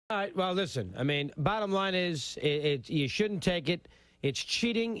All right, well, listen, I mean, bottom line is you shouldn't take it. It's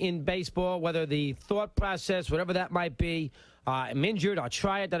cheating in baseball, whether the thought process, whatever that might be, I'm injured, I'll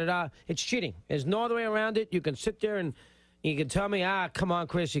try it, da-da-da. It's cheating. There's no other way around it. You can sit there and you can tell me, come on,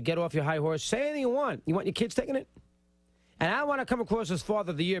 Chris, you get off your high horse. Say anything you want. You want your kids taking it? And I don't want to come across as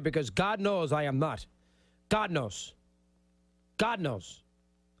Father of the Year because God knows I am not. God knows. God knows.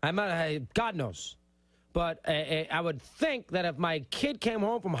 I'm not, God knows. But I would think that if my kid came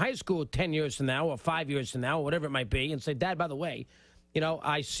home from high school 10 years from now or 5 years from now or whatever it might be and said, Dad, by the way, you know,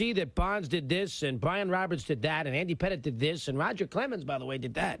 I see that Bonds did this and Brian Roberts did that and Andy Pettit did this and Roger Clemens, by the way,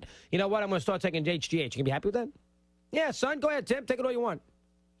 did that. You know what? I'm going to start taking HGH. You can be happy with that? Yeah, son, go ahead, Tim. Take it all you want.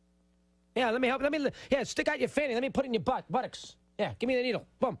 Yeah, let me help. Yeah, stick out your fanny. Let me put it in your buttocks. Yeah, give me the needle.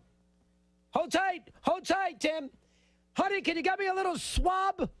 Boom. Hold tight, Tim. Honey, can you get me a little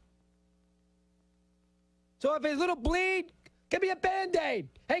swab? So if there's a little bleed, give me a Band-Aid.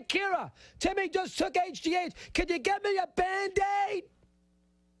 Hey, Kira, Timmy just took HGH. Can you get me a Band-Aid?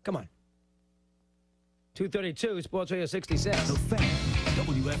 Come on. 232, Sports Radio 66. The Fan,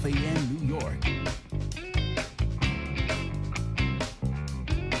 WFAN, New York.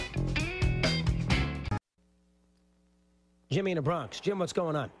 Jimmy in the Bronx. Jim, what's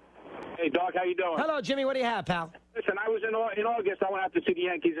going on? Hey, Doc, how you doing? Hello, Jimmy. What do you have, pal? Listen, I was in August. I went out to see the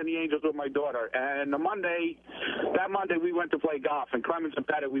Yankees and the Angels with my daughter. And that Monday, we went to play golf. And Clemens and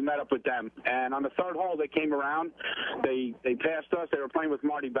Pettit, we met up with them. And on the third hole, they came around. They passed us. They were playing with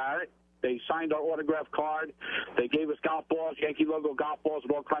Marty Barrett. They signed our autograph card. They gave us golf balls, Yankee logo golf balls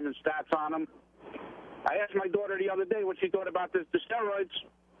with all Clemens stats on them. I asked my daughter the other day what she thought about the steroids.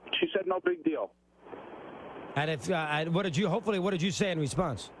 She said no big deal. And if what did you say in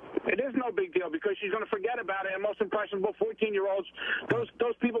response? It is no big deal because she's going to forget about it. And most impressionable 14-year-olds,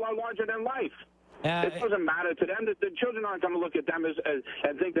 those people are larger than life. It doesn't matter to them. The children aren't going to look at them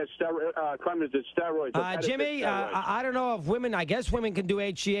and think that Clemens did steroids. Jimmy, I don't know if women, I guess women can do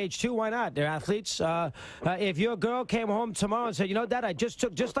HGH too. Why not? They're athletes. If your girl came home tomorrow and said, you know, Dad, I just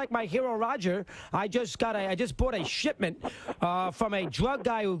took, just like my hero Roger, I just bought a shipment from a drug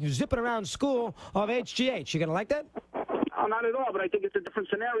guy who's zipping around school of HGH. You going to like that? Oh, not at all, but I think it's a different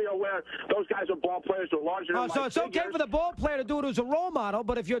scenario where those guys are ball players who are larger than so it's okay for the ball player to do it as a role model,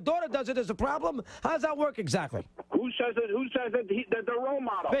 but if your daughter does it as a problem, how does that work exactly? Who says that they're role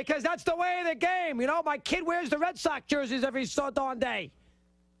models? Because that's the way of the game. You know, my kid wears the Red Sox jerseys every so darn day.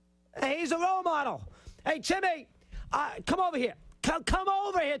 He's a role model. Hey, Timmy, come over here. Come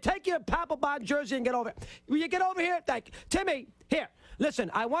over here. Take your Papelbon jersey and get over here. Will you get over here? Timmy, here.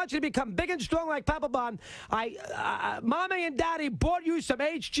 Listen, I want you to become big and strong like Papelbon. Mommy and Daddy bought you some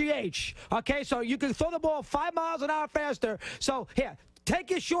HGH, okay, so you can throw the ball 5 miles an hour faster. So, here,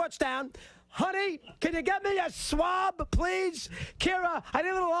 take your shorts down. Honey, can you get me a swab, please? Kira, I need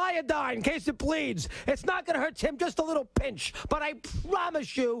a little iodine in case it bleeds. It's not going to hurt Tim, just a little pinch. But I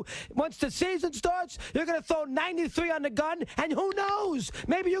promise you, once the season starts, you're going to throw 93 on the gun, and who knows?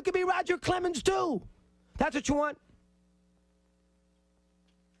 Maybe you could be Roger Clemens, too. That's what you want?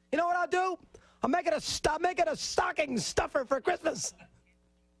 You know what I'll do? I'll make it a stocking stuffer for Christmas.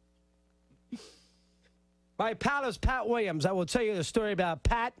 My pal is Pat Williams. I will tell you the story about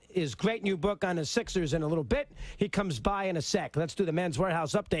Pat, his great new book on the Sixers in a little bit. He comes by in a sec. Let's do the Men's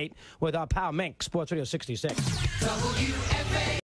Warehouse update with our pal Mink, Sports Radio 66. WFAN.